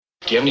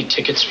Do you have any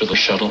tickets for the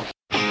shuttle?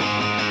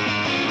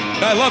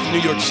 I love New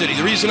York City.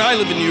 The reason I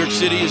live in New York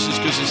City is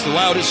because it's the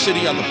loudest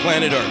city on the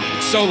planet Earth.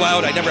 It's so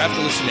loud I never have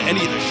to listen to any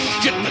of the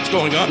shit that's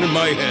going on in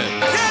my head.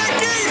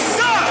 Yankees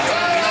suck!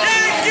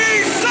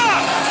 Yankees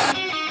suck!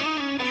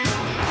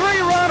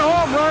 3-run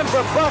home run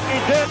for Bucky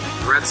Dent.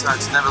 The Red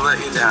Sox never let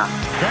you down.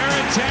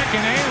 Varitek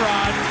and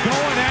A-Rod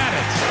going at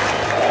it.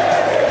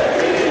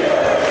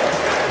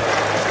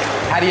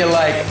 How do you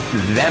like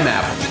them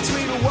apples?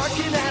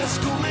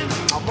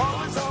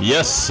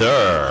 Yes,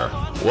 sir.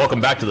 Welcome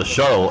back to the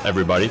shuttle,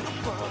 everybody.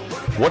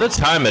 What a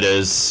time it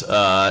is.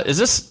 Is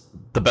this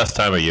the best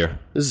time of year?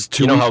 This is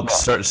 2 You know weeks. how it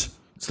starts?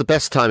 It's the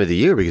best time of the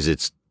year because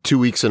it's 2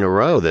 weeks in a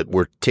row that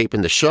we're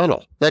taping the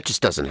shuttle. That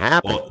just doesn't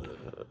happen. Well,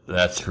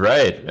 that's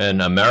right.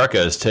 And America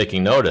is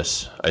taking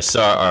notice. I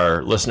saw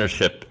our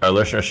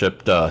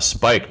listenership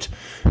spiked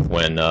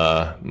when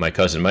my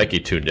cousin Mikey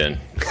tuned in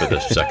for the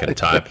second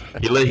time.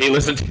 He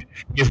listened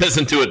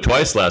to it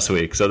twice last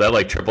week, so that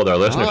like tripled our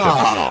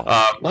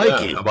listenership.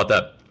 Mikey. Yeah, how about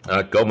that?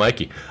 Go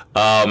Mikey.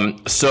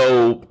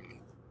 So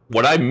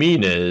what I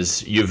mean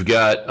is you've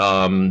got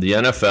the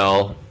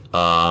NFL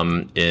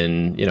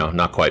in,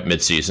 not quite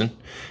midseason,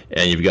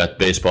 and you've got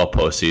baseball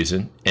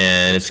postseason,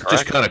 and it's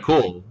just kind of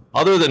cool.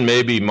 Other than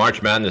maybe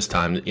March Madness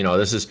time,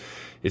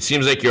 it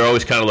seems like you're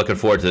always kind of looking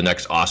forward to the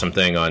next awesome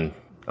thing on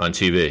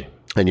TV.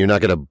 And you're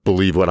not going to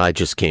believe what I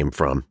just came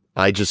from.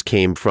 I just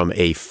came from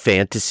a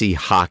fantasy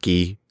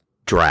hockey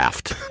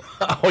draft.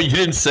 Oh, you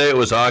didn't say it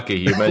was hockey.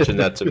 You mentioned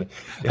that to me.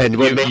 And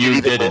what made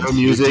it didn't.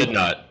 You did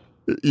not.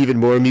 Even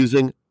more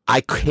amusing,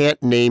 I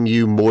can't name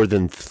you more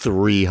than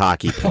 3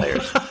 hockey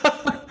players.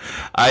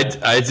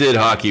 I did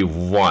hockey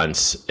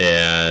once,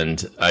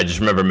 and I just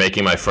remember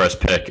making my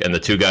first pick, and the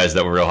 2 guys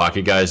that were real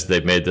hockey guys,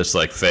 they made this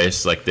like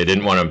face, like they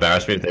didn't want to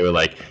embarrass me. They were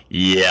like,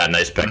 "Yeah,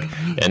 nice pick."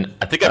 And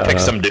I think I picked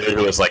some dude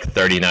who was like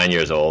 39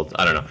 years old.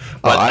 I don't know.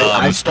 But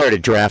I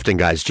started drafting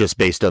guys just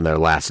based on their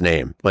last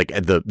name. Like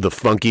the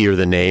funkier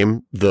the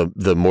name,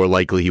 the more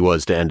likely he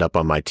was to end up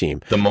on my team.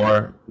 The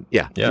more,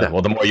 yeah. No.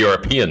 Well, the more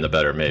European, the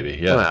better, maybe.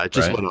 Yeah, well, it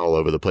just went all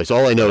over the place.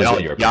 All I know is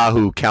that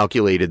Yahoo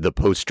calculated the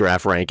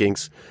post-draft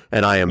rankings,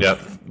 and I am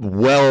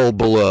well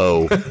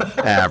below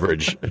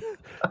average.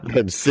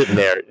 I'm sitting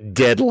there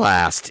dead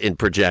last in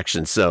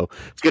projections, so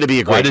it's going to be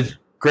a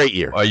great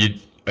year. Are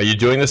you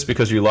doing this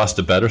because you lost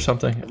a bet or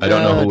something? I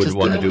don't know who would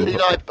want to do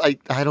it.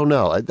 I don't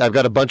know. I've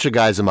got a bunch of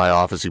guys in my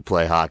office who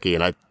play hockey,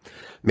 and I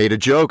made a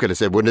joke, and I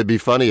said, wouldn't it be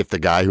funny if the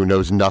guy who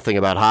knows nothing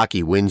about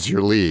hockey wins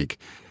your league?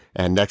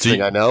 And next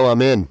thing I know,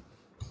 I'm in.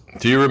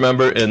 Do you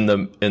remember in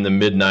the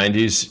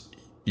mid-'90s,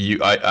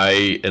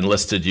 I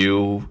enlisted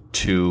you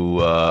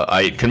to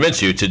I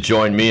convinced you to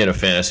join me in a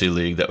fantasy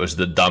league that was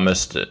the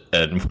dumbest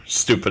and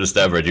stupidest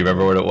ever. Do you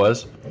remember what it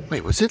was?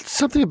 Wait, was it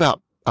something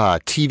about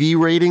TV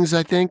ratings?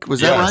 I think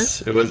that right?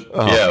 Yes, it was.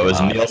 It was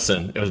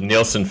Nielsen. It was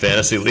Nielsen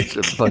Fantasy League.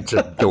 A bunch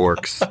of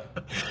dorks.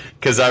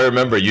 Because I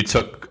remember you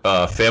took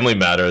Family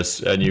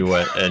Matters and you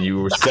went and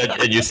you said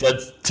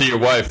to your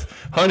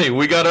wife, "Honey,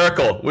 we got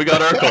Urkel. We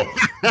got Urkel."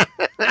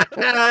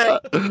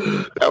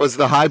 That was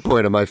the high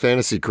point of my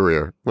fantasy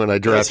career when I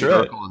drafted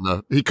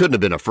Urkel. He couldn't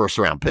have been a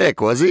first-round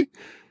pick, was he?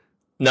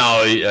 No,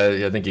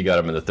 I think you got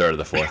him in the 3rd or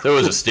the 4th. It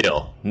was a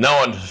steal. No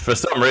one, for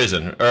some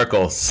reason,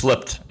 Urkel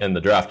slipped in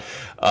the draft.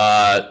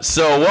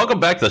 So welcome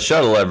back to the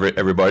shuttle,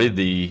 everybody,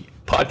 the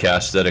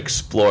podcast that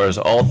explores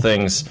all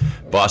things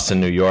Boston,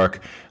 New York.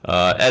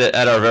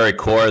 At our very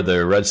core,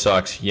 the Red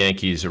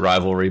Sox-Yankees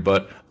rivalry,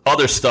 but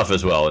other stuff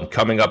as well. And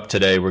coming up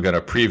today, we're going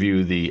to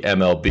preview the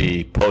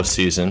MLB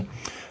postseason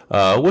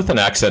with an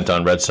accent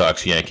on Red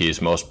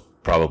Sox-Yankees, most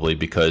probably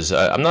because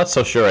I'm not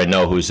so sure I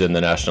know who's in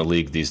the National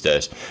League these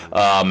days.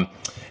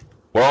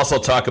 We'll also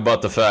talk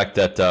about the fact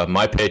that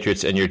my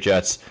Patriots and your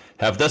Jets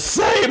have the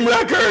same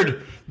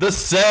record. The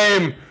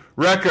same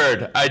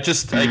record. I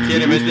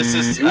can't even.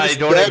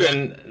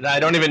 I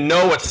don't even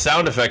know what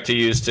sound effect to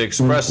use to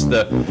express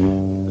the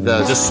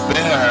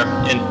despair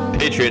in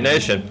Patriot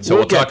Nation. So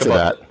we'll talk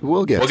about that.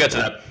 We'll get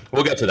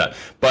to that.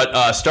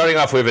 But starting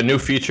off, we have a new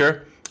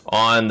feature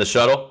on the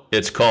shuttle.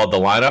 It's called The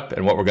Lineup,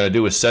 and what we're going to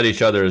do is set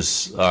each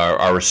other's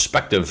our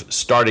respective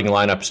starting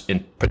lineups in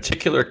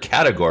particular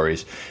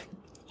categories,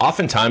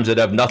 oftentimes that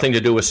have nothing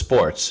to do with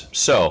sports.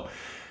 So,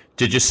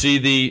 did you see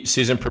the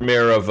season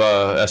premiere of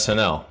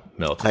SNL,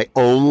 Milt? I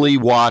only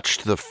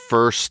watched the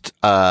first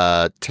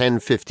 10,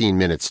 15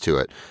 minutes to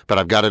it, but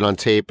I've got it on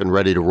tape and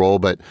ready to roll.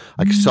 But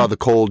I saw the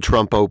cold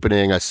Trump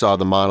opening, I saw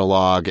the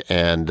monologue,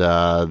 and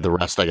the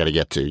rest I got to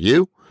get to.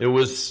 You? It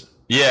was...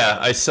 Yeah,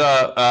 I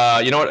saw,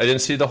 you know what, I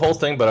didn't see the whole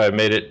thing, but I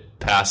made it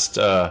past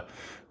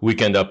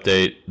Weekend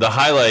Update. The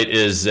highlight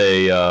is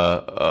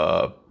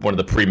one of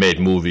the pre-made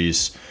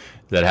movies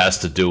that has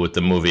to do with the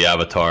movie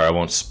Avatar. I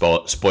won't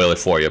spoil it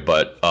for you,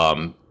 but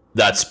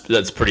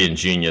that's pretty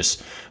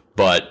ingenious.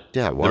 But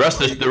yeah,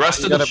 the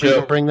rest of the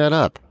show... Bring that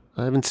up.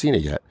 I haven't seen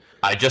it yet.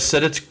 I just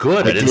said it's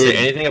good. I didn't say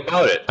anything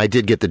about it. I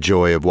did get the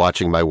joy of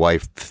watching my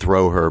wife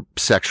throw her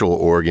sexual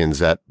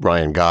organs at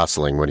Ryan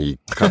Gosling when he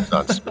comes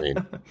on screen.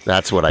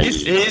 That's what I need.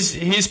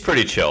 He's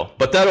pretty chill,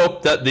 but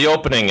that the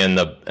opening and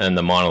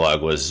the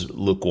monologue was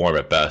lukewarm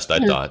at best.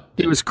 I thought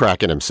he was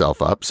cracking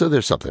himself up, so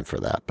there's something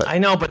for that. But I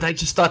know, but I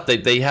just thought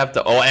they have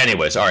to. Oh,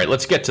 anyways, all right.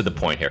 Let's get to the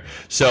point here.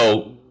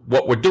 So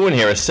what we're doing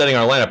here is setting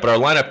our lineup, but our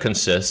lineup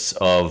consists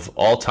of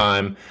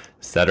all-time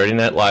Saturday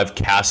Night Live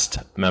cast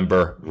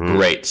member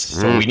greats.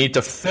 So we need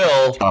to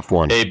fill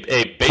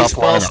a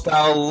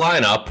baseball-style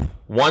lineup,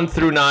 1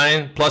 through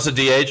 9, plus a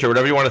DH or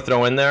whatever you want to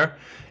throw in there.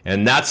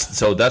 And that's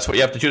what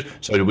you have to choose.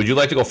 So would you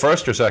like to go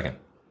first or second?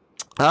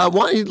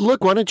 Why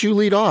don't you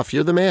lead off?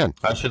 You're the man.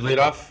 I should lead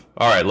off?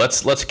 All right,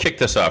 let's kick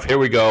this off. Here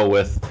we go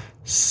with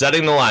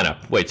setting the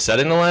lineup. Wait,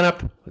 setting the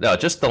lineup? No,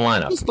 just the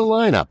lineup. Just the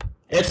lineup.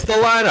 It's the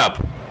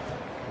lineup.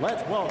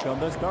 Let's welcome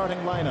the starting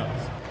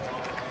lineups.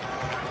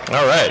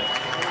 All right.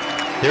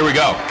 Here we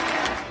go.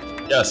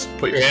 Yes,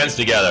 put your hands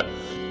together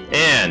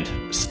and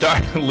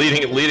start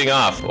leading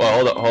off.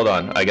 Well, hold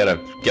on. I gotta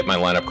get my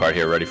lineup card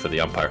here ready for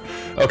the umpire.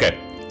 Okay,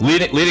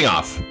 leading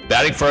off,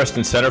 batting first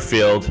in center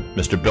field,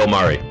 Mr. Bill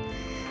Murray.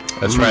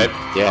 That's right.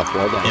 Yeah,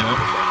 well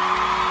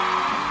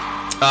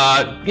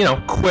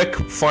done. Quick,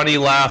 funny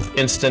laugh,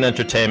 instant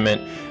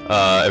entertainment.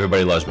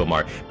 Everybody loves Bill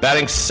Murray.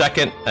 Batting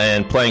second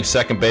and playing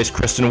second base,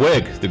 Kristen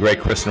Wiig, the great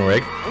Kristen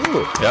Wiig.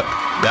 Ooh. Yep.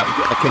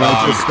 Can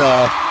I just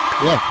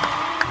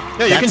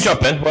Yeah, you can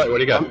jump in. What do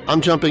you got?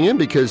 I'm jumping in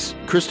because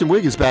Kristen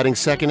Wiig is batting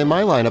second in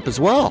my lineup as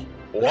well.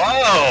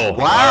 Whoa!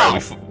 Wow!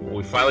 Right,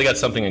 we finally got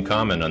something in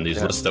common on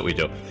these lists that we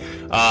do.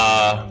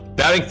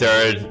 Batting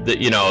third,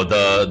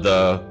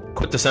 the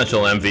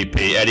quintessential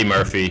MVP, Eddie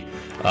Murphy,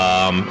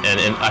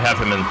 and I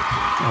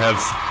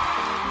have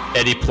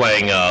Eddie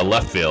playing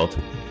left field.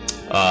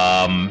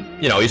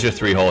 He's your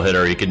 3-hole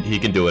hitter. He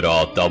can do it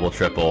all, double,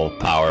 triple,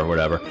 power,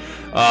 whatever.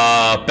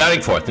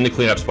 Batting fourth in the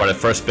cleanup spot at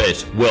first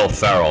base, Will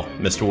Ferrell,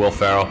 Mr. Will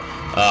Ferrell.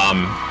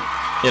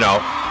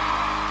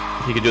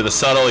 He could do the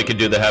subtle, he could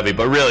do the heavy,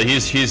 but really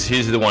he's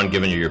the one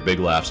giving you your big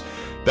laughs.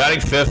 Batting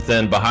fifth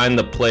and behind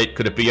the plate,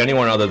 could it be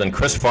anyone other than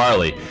Chris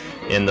Farley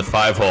in the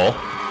 5-hole?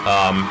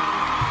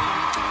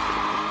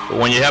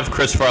 When you have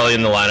Chris Farley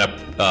in the lineup,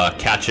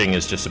 catching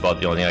is just about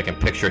the only thing I can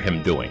picture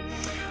him doing.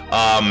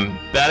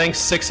 Batting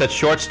sixth at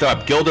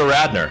shortstop, Gilda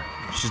Radner.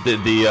 She's the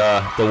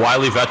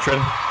wily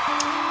veteran.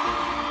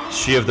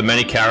 She of the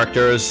many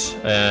characters,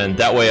 and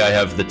that way I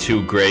have the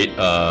two great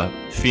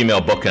female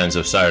bookends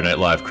of Saturday Night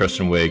Live,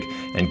 Kristen Wiig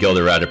and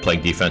Gilda Radner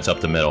playing defense up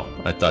the middle.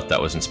 I thought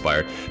that was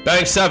inspired.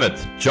 Batting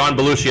seventh, John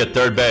Belushi at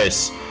third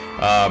base.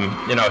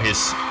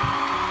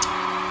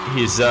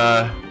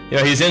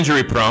 He's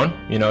injury prone.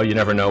 You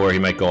never know where he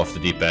might go off the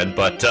deep end,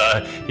 but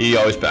he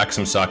always backs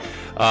himself.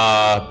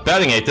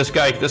 Batting eighth, this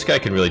guy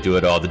can really do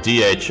it all. The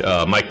DH,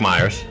 Mike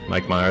Myers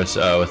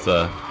with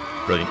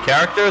brilliant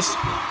characters.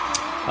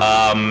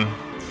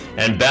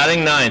 And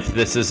batting ninth,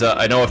 this is,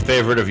 I know, a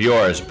favorite of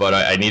yours, but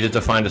I needed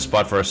to find a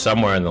spot for her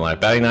somewhere in the line.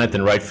 Batting ninth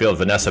in right field,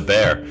 Vanessa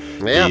Bayer.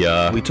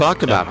 Yeah, we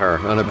talked about her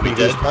on a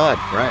previous pod.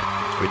 Right,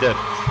 we did.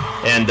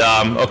 And,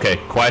 okay,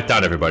 quiet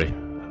down, everybody.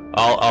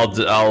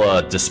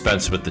 I'll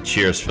dispense with the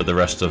cheers for the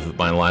rest of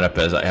my lineup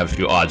as I have a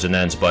few odds and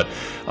ends. But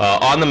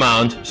on the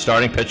mound,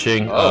 starting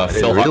pitching, I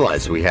didn't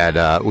realize we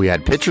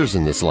had pitchers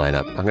in this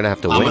lineup. I'm gonna have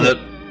to wait.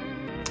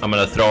 I'm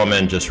gonna throw them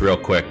in just real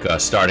quick.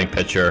 Starting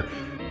pitcher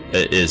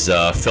is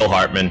Phil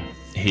Hartman.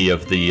 He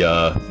of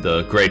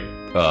the great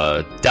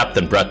depth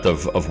and breadth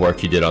of work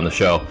he did on the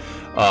show.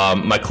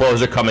 My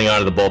closer coming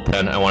out of the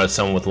bullpen, I wanted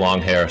someone with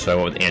long hair, so I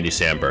went with Andy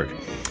Samberg.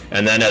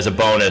 And then as a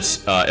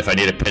bonus, if I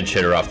need a pinch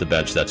hitter off the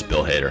bench, that's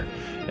Bill Hader.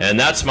 And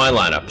that's my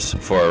lineups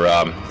for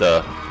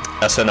the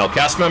SNL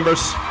cast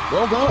members.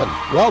 Well done.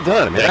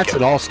 I mean, that's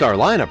an all-star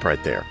lineup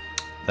right there.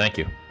 Thank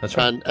you. That's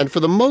right. And for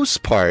the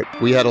most part,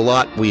 we had a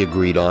lot we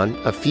agreed on.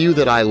 A few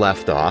that I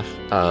left off.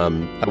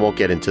 I won't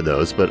get into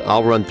those, but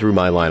I'll run through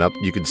my lineup.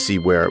 You can see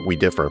where we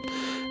differ.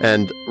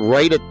 And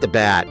right at the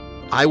bat,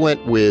 I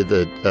went with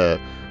a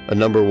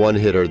number one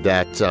hitter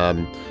that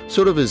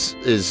sort of is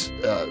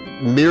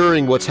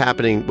mirroring what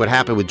happened with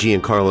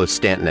Giancarlo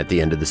Stanton at the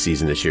end of the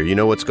season this year. You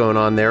know what's going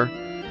on there?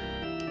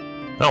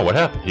 No, what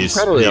happened?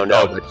 Probably don't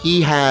know, but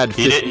he had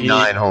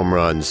 59 home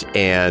runs,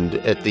 and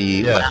at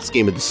the last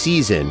game of the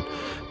season,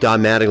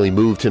 Don Mattingly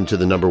moved him to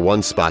the number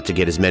one spot to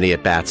get as many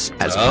at-bats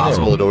as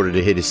possible in order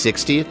to hit his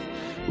 60th,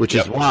 which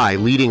is why,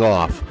 leading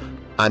off,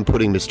 I'm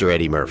putting Mr.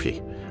 Eddie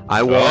Murphy.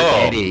 I want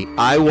Eddie.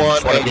 You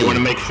want to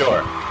make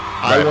sure.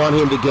 I want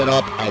him to get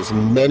up as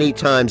many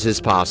times as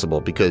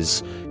possible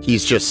because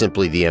he's just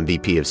simply the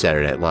MVP of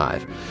Saturday Night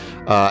Live.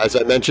 As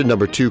I mentioned,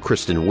 number 2,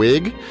 Kristen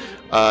Wiig.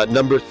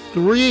 Number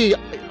 3,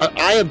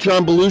 I have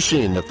John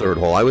Belushi in the third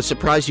hole. I was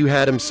surprised you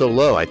had him so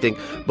low. I think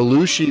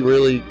Belushi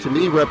really, to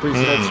me,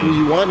 represents who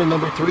you want a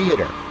number 3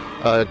 hitter.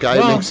 A guy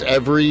who makes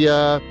every,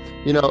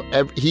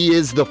 he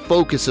is the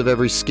focus of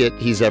every skit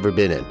he's ever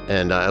been in.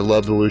 And I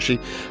love Belushi.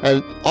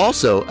 And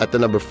also, at the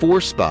number 4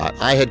 spot,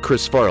 I had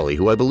Chris Farley,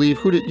 who I believe,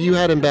 you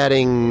had him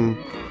batting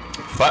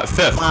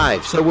Fifth.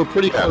 5. So we're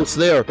pretty close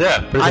there. Yeah,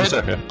 pretty close.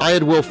 I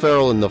had Will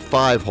Ferrell in the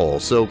 5 hole.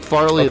 So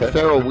Farley and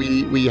Ferrell,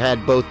 we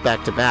had both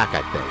back to back,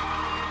 I think.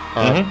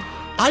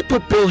 I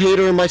put Bill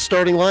Hader in my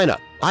starting lineup.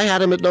 I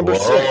had him at number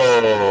 6.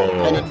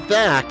 And in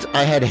fact,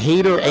 I had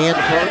Hader and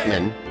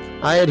Hartman.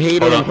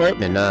 And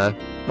Hartman.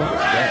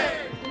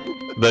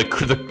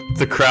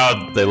 The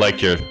crowd, they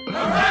liked your pick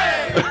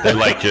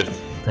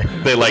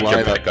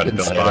on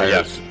Bill Hader.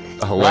 Yes.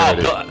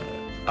 Hilarious. Wow.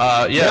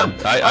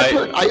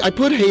 I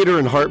put Hader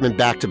and Hartman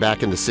back to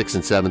back in the 6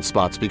 and 7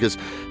 spots because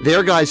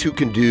they're guys who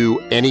can do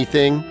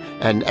anything.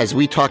 And as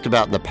we talked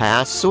about in the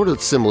past, sort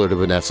of similar to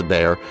Vanessa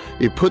Bayer,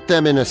 you put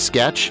them in a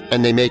sketch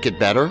and they make it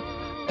better.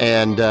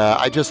 And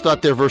I just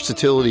thought their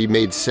versatility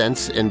made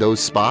sense in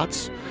those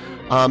spots.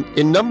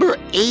 In number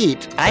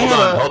 8,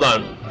 hold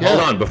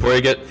on. Before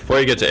you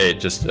get to 8,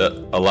 just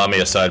allow me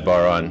a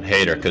sidebar on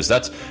Hader, because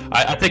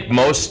I think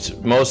most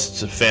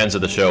fans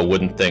of the show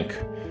wouldn't think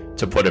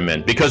to put him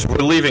in, because we're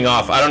leaving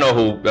off. I don't know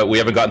who, we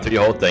haven't gotten through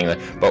the whole thing,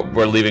 but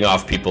we're leaving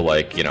off people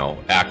like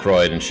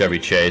Aykroyd and Chevy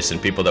Chase and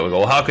people that would go,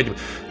 well, how could you,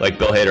 like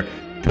Bill Hader.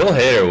 Bill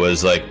Hader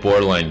was like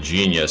borderline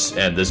genius,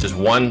 and there's this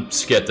one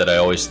skit that I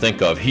always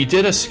think of. He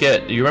did a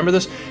skit. You remember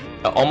this?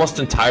 Almost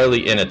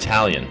entirely in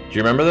Italian. Do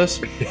you remember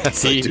this?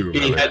 Yes, I do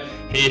remember.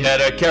 He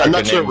had a character. I'm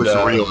not sure it was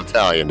real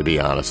Italian, to be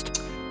honest.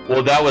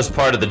 Well, that was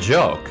part of the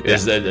joke.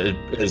 Is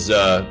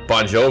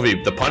Bon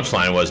Jovi? The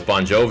punchline was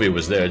Bon Jovi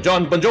was there.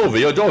 John Bon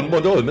Jovi, I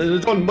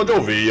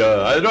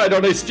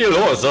don't steal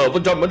a horse,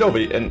 but John Bon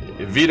Jovi, and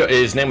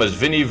his name was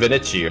Vinny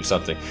Vinici or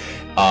something.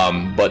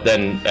 But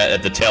then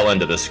at the tail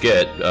end of the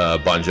skit,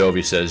 Bon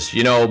Jovi says,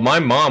 my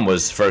mom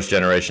was first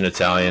generation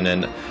Italian,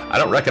 and I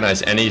don't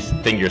recognize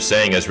anything you're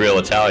saying as real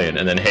Italian.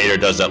 And then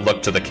Hader does that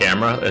look to the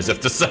camera as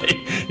if to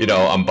say,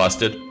 I'm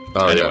busted.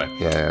 Oh, anyway.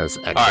 Yeah, that's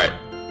excellent. All right.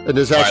 And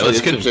there's actually,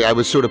 interesting, I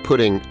was sort of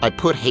I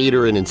put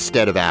Hader in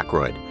instead of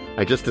Aykroyd.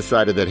 I just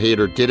decided that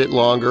Hader did it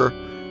longer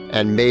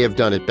and may have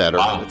done it better.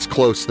 Wow. It's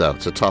close, though.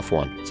 It's a tough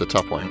one.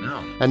 I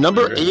know. And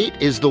number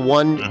 8 is the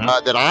one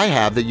that I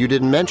have that you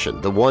didn't mention,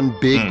 the one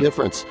big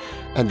difference.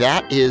 And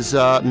that is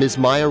Ms.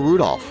 Maya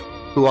Rudolph,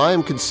 who I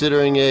am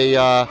considering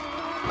a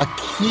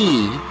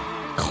key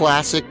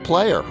classic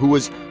player who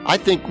was, I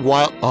think,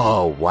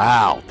 oh,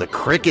 wow, the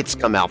crickets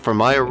come out for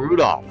Maya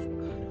Rudolph.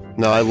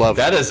 No, I love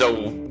that.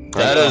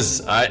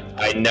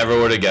 I never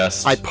would have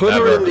guessed. I put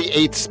her in the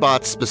 8th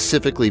spot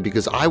specifically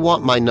because I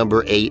want my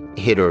number 8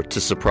 hitter to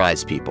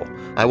surprise people.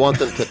 I want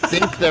them to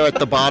think they're at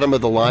the bottom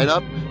of the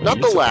lineup, not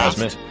the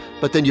last.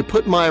 But then you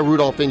put Maya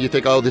Rudolph in, you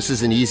think, oh, this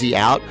is an easy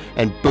out,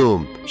 and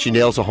boom, she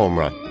nails a home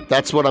run.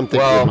 That's what I'm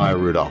thinking of Maya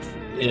Rudolph.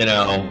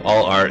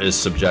 All art is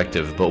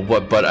subjective,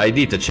 but I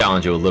need to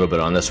challenge you a little bit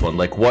on this one.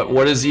 Like,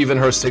 what is even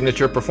her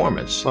signature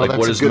performance? Well,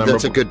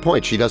 that's a good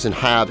point. She doesn't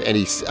have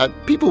any.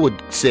 People would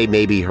say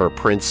maybe her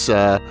Prince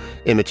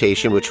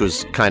imitation, which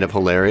was kind of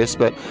hilarious,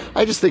 but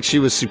I just think she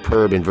was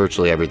superb in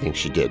virtually everything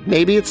she did.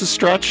 Maybe it's a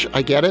stretch,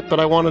 I get it,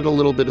 but I wanted a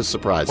little bit of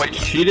surprise. Wait,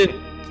 she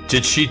didn't.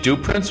 Did she do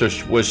Prince, or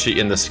was she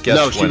in the sketch?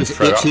 No, she didn't do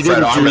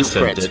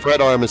Prince. Fred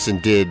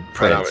Armisen did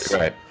Prince.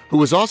 Right. Who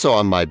was also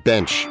on my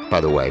bench,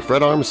 by the way.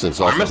 Fred Armisen's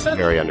also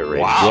very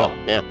underrated. Wow.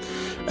 Yeah.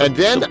 And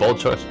then bold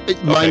choice.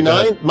 My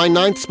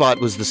 9th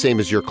spot was the same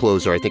as your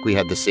closer. I think we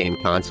had the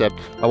same concept.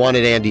 I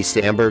wanted Andy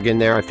Samberg in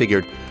there. I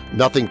figured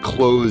nothing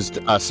closed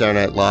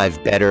Saturday Night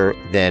Live better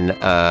than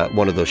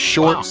one of those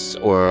shorts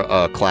or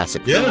a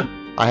classic film.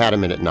 I had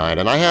him in at 9.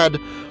 And I had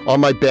on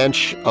my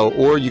bench,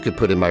 or you could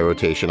put in my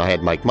rotation, I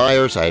had Mike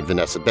Myers, I had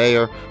Vanessa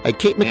Bayer, I had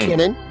Kate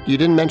McKinnon. You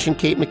didn't mention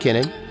Kate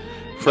McKinnon.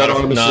 Fred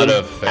Armisen, not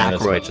a fan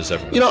as much as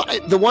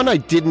everyone. The one I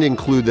didn't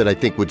include that I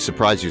think would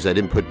surprise you is I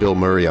didn't put Bill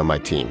Murray on my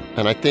team,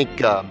 and I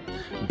think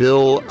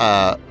Bill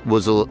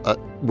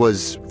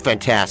was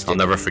fantastic. I'll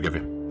never forgive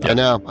you.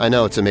 Yeah. I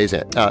know, it's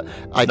amazing.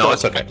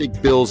 It's okay. I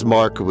think Bill's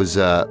mark was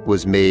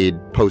made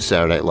post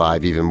Saturday Night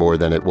Live even more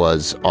than it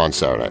was on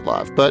Saturday Night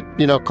Live. But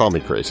call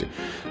me crazy.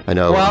 I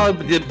know. Well,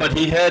 but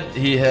he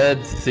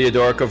had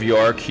Theodoric of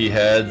York. He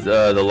had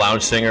the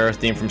Lounge Singer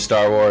theme from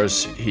Star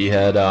Wars. He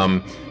had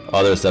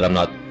others that I'm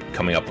not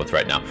coming up with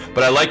right now,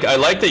 but I like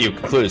that you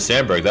included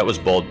Samberg. That was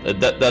bold.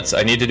 That's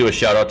I need to do a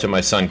shout out to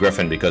my son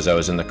Griffin, because I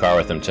was in the car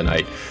with him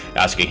tonight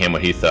asking him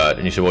what he thought,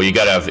 and he said, well, you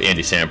got to have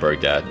Andy Samberg,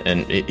 Dad,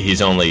 and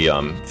he's only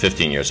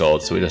 15 years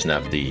old, so he doesn't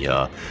have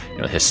the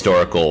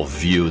historical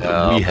view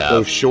that we have.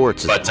 Those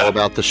shorts, it's all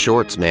about the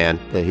shorts, man.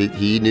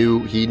 He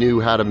knew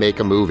how to make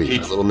a movie,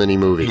 a little mini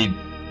movie.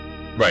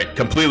 Right,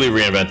 completely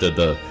reinvented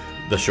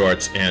the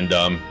shorts, and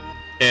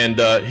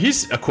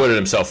he's acquitted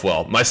himself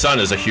well. My son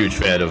is a huge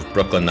fan of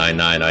Brooklyn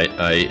Nine-Nine.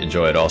 I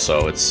enjoy it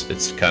also.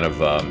 It's kind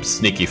of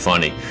sneaky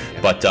funny.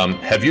 But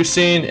have you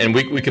seen, and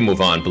we can move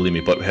on, believe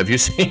me, but have you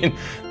seen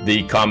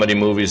the comedy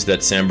movies that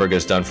Samberg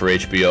has done for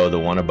HBO? The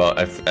one about,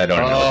 I don't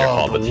know what they're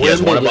called, but he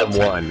has one about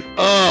one.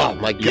 Oh,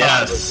 my God,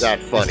 yes. is that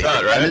funny.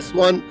 Right? And this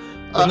one,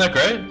 isn't that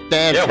great?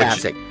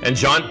 Fantastic. And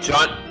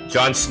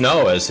Jon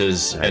Snow as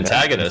his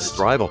antagonist.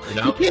 Rival.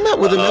 He came out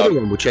with another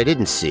one, which I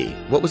didn't see.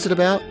 What was it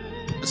about?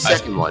 The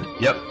second one.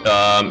 Yep.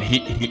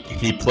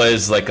 He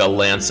plays like a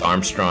Lance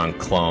Armstrong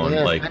clone.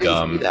 Yeah, like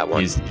that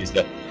one. he's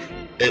got.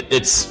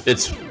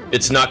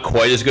 It's not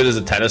quite as good as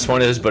the tennis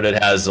one is, but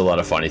it has a lot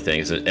of funny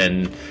things.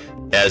 And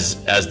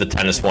as the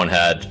tennis one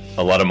had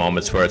a lot of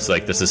moments where it's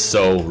like, this is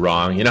so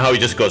wrong. You know how he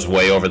just goes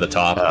way over the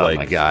top, like,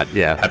 my God,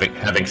 yeah,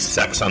 having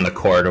sex on the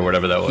court or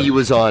whatever that was. He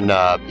was on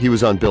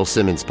Bill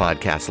Simmons'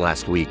 podcast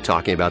last week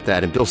talking about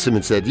that, and Bill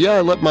Simmons said, "Yeah,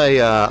 I let my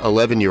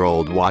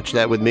 11-year-old watch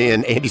that with me,"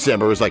 and Andy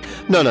Samberg was like,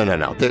 "No.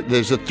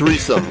 There's a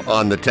threesome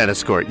on the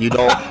tennis court. You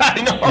don't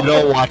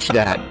watch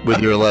that with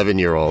your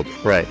 11-year-old,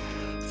 right?"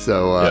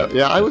 So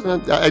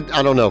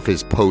I don't know if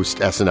his post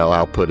SNL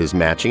output is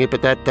matching it,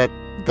 but that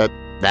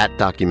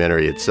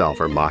documentary itself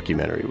or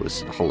mockumentary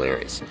was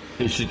hilarious.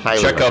 You should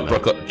check out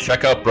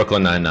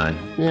Brooklyn Nine-Nine.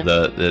 Yeah.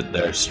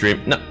 Their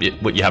stream. No,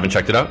 what, you haven't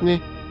checked it out?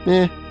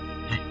 Yeah.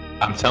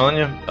 I'm telling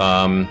you,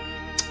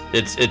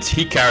 it's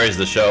he carries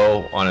the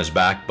show on his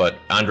back, but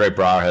Andre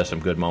Braugher has some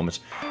good moments.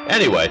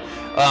 Anyway,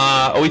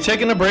 are we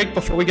taking a break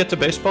before we get to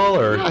baseball,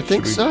 or I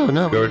think so.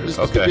 No, this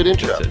is a good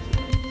intro.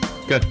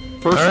 Good.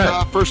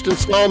 First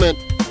installment.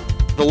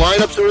 The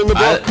lineups are in the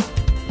book.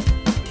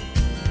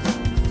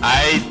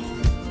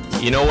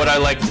 You know what I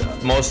liked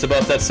most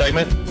about that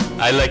segment?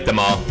 I liked them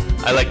all.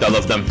 I liked all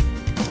of them.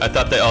 I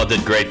thought they all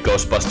did great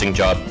ghost-busting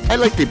job. I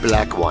like the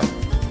black one.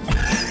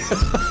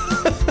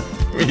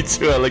 Me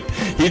too.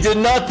 He did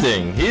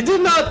nothing. If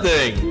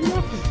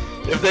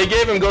they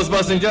gave him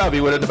ghost-busting job,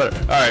 he would have done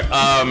better. All right.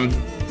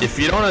 If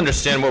you don't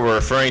understand what we're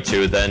referring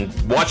to, then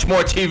watch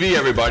more TV,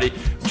 everybody.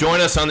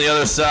 Join us on the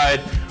other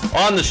side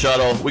on the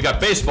shuttle. We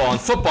got baseball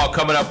and football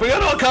coming up. We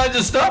got all kinds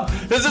of stuff.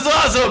 This is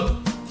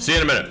awesome. See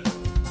you in a minute.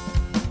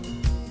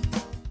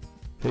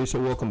 Hey, so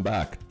welcome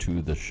back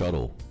to the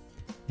shuttle.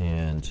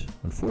 And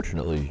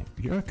unfortunately,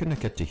 you're not going to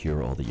get to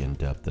hear all the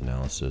in-depth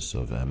analysis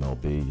of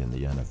MLB and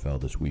the NFL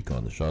this week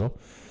on the shuttle.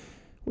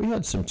 We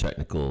had some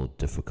technical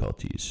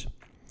difficulties.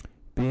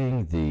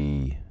 Being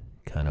the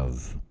kind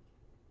of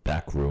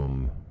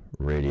backroom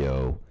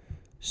radio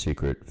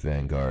secret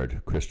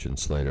vanguard Christian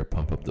Slater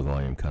pump up the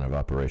volume kind of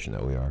operation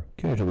that we are,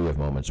 occasionally we have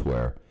moments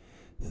where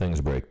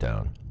things break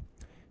down.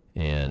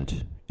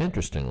 And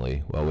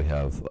interestingly, while we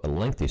have a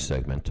lengthy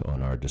segment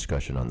on our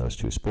discussion on those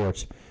two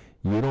sports,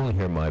 you'd only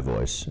hear my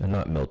voice and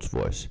not Milt's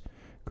voice.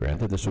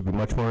 Granted, this would be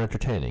much more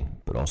entertaining,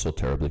 but also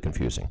terribly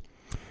confusing.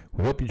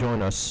 We hope you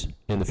join us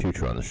in the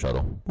future on the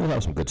shuttle. We'll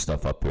have some good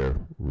stuff up here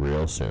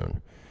real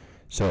soon.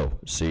 So,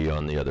 see you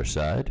on the other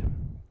side.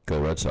 Go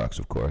Red Sox,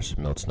 of course.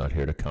 Milt's not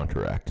here to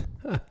counteract.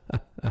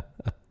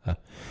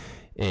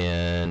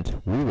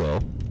 And we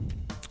will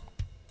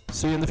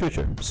see you in the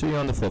future. See you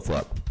on the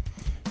flip-flop.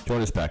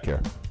 Join us back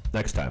here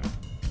next time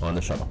on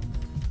the shuttle.